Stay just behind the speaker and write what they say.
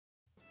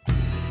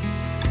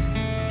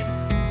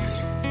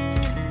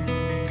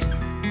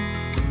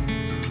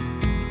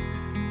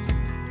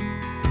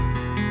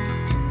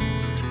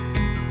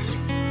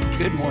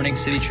Good morning,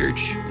 City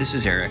Church. This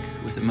is Eric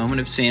with a moment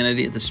of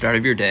sanity at the start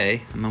of your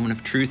day, a moment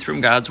of truth from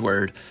God's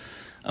Word,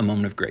 a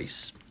moment of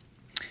grace.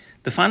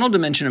 The final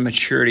dimension of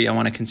maturity I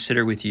want to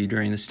consider with you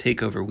during this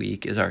takeover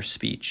week is our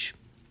speech.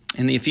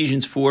 In the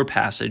Ephesians 4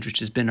 passage, which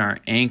has been our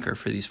anchor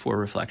for these 4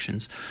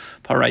 reflections,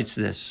 Paul writes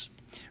this: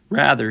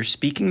 "Rather,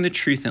 speaking the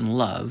truth in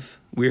love,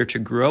 we are to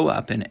grow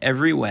up in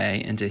every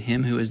way into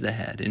Him who is the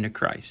head, into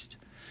Christ."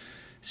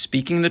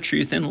 Speaking the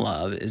truth in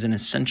love is an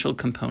essential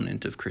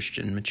component of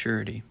Christian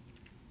maturity.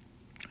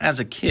 As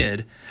a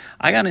kid,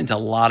 I got into a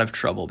lot of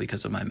trouble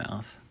because of my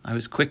mouth. I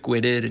was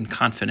quick-witted and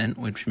confident,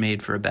 which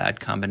made for a bad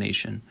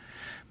combination.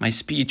 My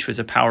speech was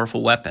a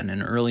powerful weapon,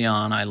 and early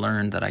on I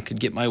learned that I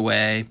could get my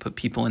way, put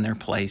people in their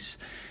place,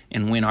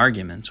 and win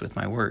arguments with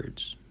my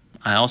words.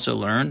 I also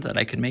learned that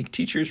I could make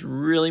teachers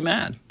really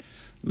mad,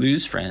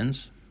 lose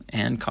friends,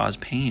 and cause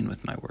pain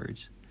with my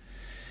words.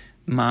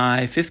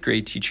 My 5th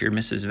grade teacher,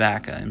 Mrs.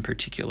 Vaca in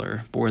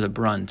particular, bore the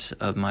brunt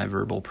of my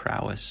verbal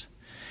prowess.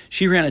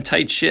 She ran a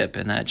tight ship,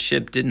 and that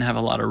ship didn't have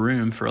a lot of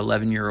room for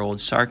 11-year-old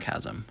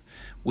sarcasm,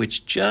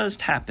 which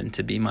just happened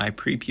to be my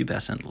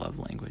prepubescent love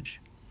language.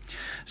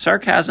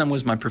 Sarcasm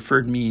was my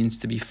preferred means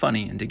to be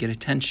funny and to get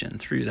attention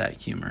through that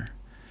humor.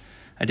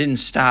 I didn't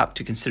stop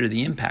to consider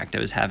the impact I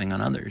was having on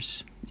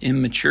others.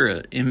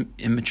 Immaturely,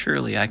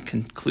 I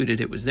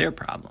concluded it was their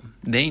problem.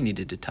 They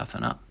needed to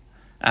toughen up.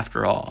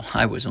 After all,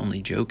 I was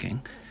only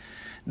joking.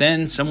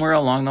 Then, somewhere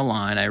along the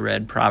line, I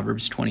read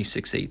Proverbs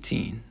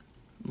 26:18.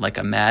 "Like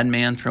a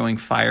madman throwing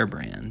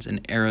firebrands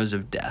and arrows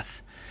of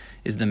death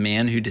is the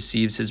man who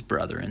deceives his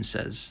brother and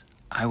says,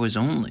 'I was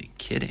only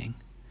kidding.'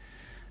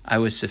 I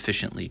was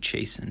sufficiently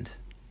chastened."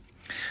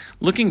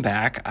 Looking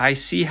back, I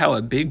see how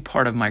a big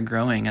part of my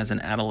growing as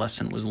an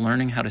adolescent was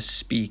learning how to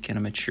speak in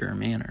a mature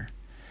manner.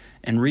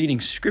 And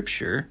reading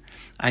Scripture,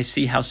 I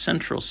see how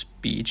central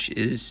speech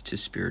is to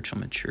spiritual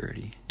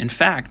maturity. In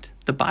fact,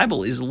 the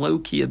Bible is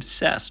low-key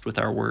obsessed with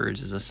our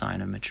words as a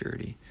sign of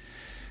maturity.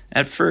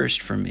 At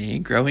first, for me,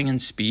 growing in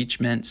speech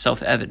meant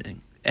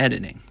self-editing.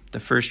 The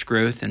first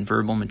growth in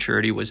verbal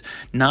maturity was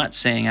not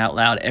saying out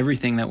loud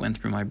everything that went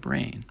through my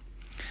brain.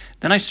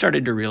 Then I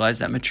started to realize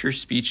that mature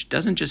speech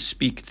doesn't just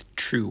speak the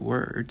true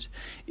words.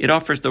 It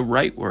offers the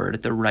right word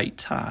at the right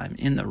time,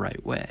 in the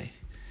right way.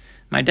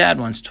 My dad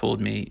once told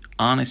me,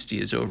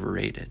 honesty is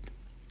overrated.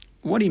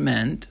 What he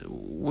meant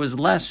was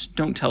less,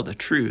 don't tell the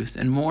truth,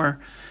 and more,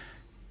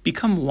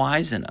 become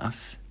wise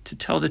enough to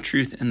tell the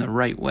truth in the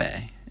right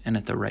way and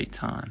at the right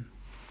time.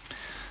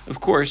 Of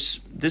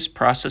course, this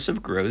process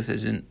of growth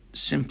isn't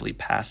simply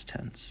past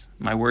tense.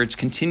 My words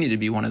continue to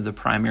be one of the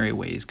primary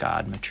ways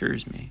God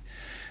matures me.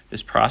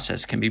 This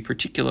process can be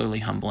particularly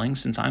humbling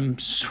since I'm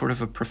sort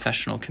of a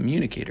professional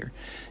communicator.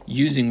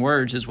 Using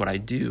words is what I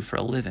do for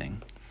a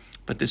living.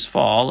 But this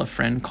fall, a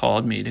friend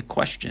called me to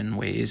question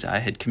ways I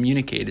had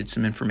communicated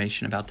some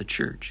information about the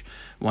church,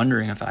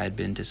 wondering if I had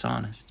been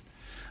dishonest.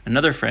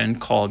 Another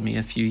friend called me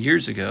a few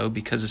years ago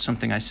because of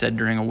something I said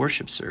during a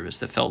worship service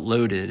that felt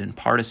loaded and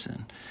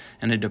partisan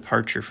and a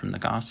departure from the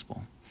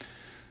gospel.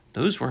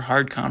 Those were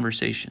hard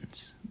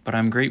conversations, but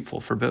I'm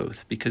grateful for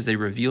both because they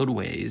revealed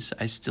ways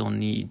I still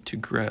need to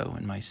grow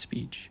in my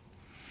speech.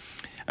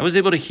 I was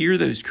able to hear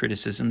those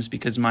criticisms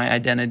because my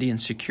identity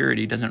and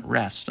security doesn't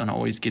rest on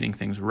always getting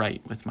things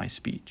right with my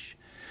speech.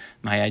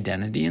 My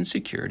identity and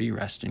security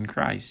rest in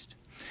Christ.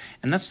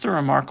 And that's the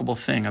remarkable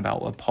thing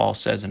about what Paul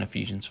says in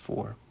Ephesians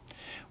 4.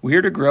 We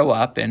are to grow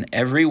up in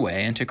every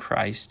way into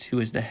Christ,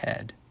 who is the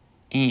head.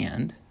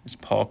 And, as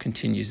Paul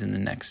continues in the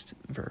next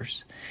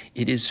verse,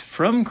 it is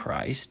from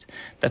Christ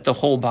that the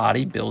whole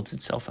body builds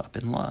itself up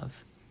in love.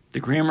 The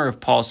grammar of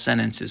Paul's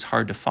sentence is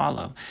hard to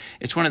follow.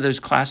 It's one of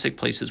those classic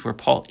places where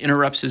Paul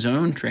interrupts his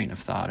own train of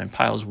thought and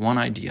piles one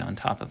idea on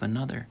top of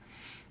another.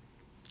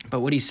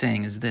 But what he's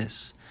saying is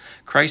this: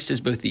 Christ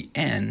is both the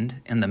end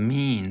and the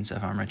means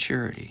of our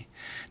maturity.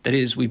 That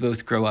is, we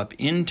both grow up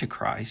into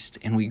Christ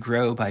and we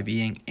grow by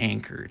being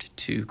anchored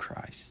to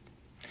Christ.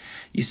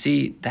 You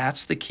see,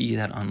 that's the key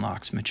that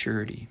unlocks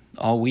maturity.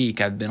 All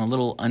week, I've been a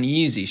little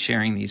uneasy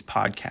sharing these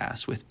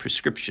podcasts with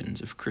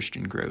prescriptions of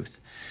Christian growth.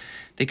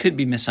 They could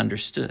be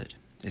misunderstood.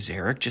 Is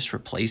Eric just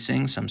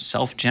replacing some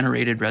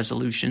self-generated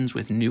resolutions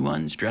with new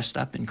ones dressed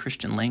up in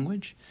Christian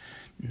language?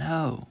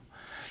 No.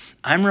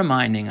 I'm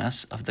reminding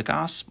us of the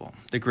gospel,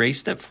 the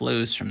grace that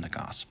flows from the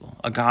gospel,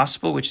 a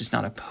gospel which is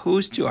not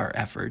opposed to our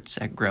efforts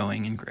at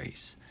growing in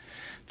grace.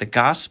 The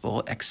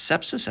gospel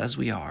accepts us as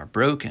we are,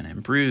 broken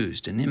and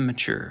bruised and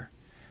immature,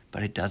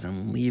 but it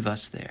doesn't leave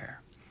us there.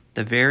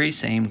 The very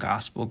same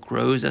gospel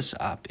grows us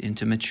up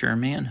into mature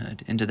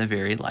manhood, into the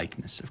very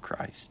likeness of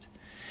Christ.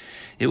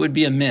 It would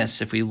be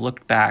amiss if we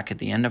looked back at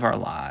the end of our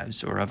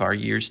lives or of our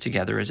years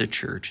together as a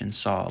church and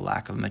saw a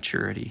lack of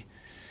maturity,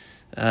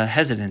 a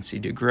hesitancy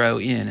to grow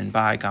in and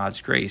by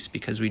God's grace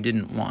because we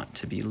didn't want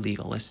to be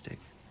legalistic.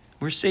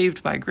 We're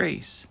saved by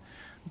grace,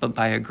 but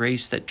by a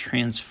grace that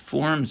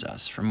transforms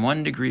us from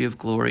one degree of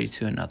glory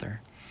to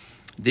another.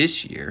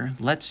 This year,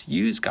 let's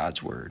use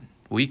God's word,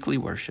 weekly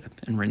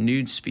worship, and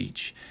renewed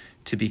speech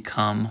to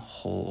become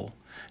whole,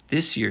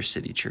 This year,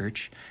 City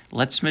Church,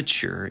 let's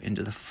mature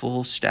into the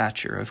full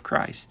stature of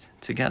Christ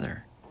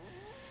together.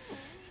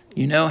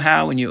 You know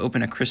how when you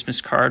open a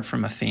Christmas card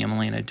from a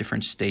family in a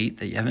different state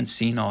that you haven't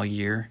seen all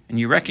year, and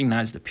you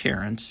recognize the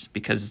parents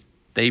because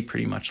they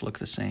pretty much look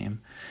the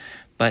same,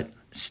 but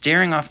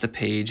staring off the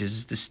page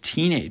is this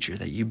teenager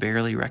that you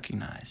barely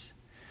recognize.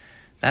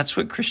 That's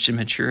what Christian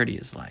maturity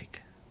is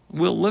like.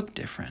 We'll look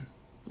different.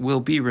 We'll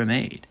be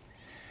remade.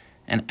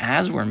 And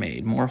as we're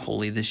made more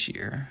holy this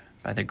year,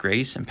 by the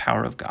grace and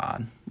power of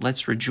God,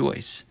 let's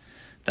rejoice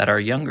that our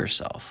younger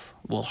self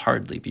will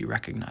hardly be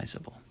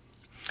recognizable.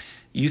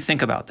 You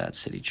think about that,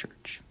 City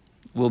Church.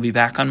 We'll be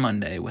back on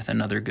Monday with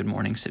another Good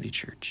Morning City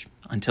Church.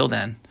 Until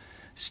then,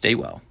 stay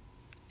well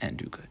and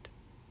do good.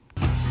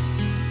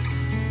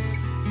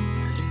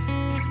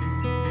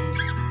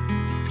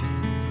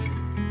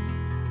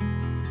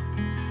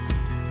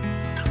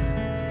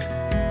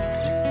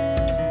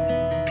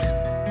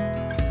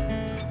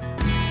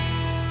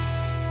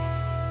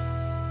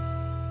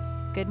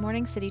 Good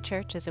Morning City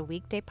Church is a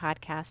weekday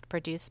podcast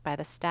produced by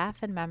the staff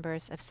and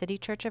members of City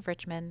Church of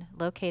Richmond,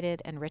 located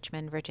in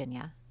Richmond,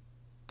 Virginia.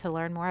 To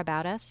learn more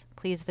about us,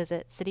 please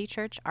visit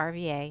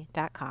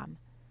citychurchrva.com.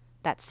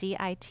 That's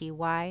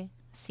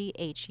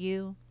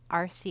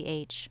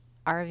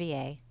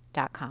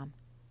citychurchrva.com.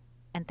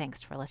 And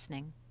thanks for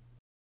listening.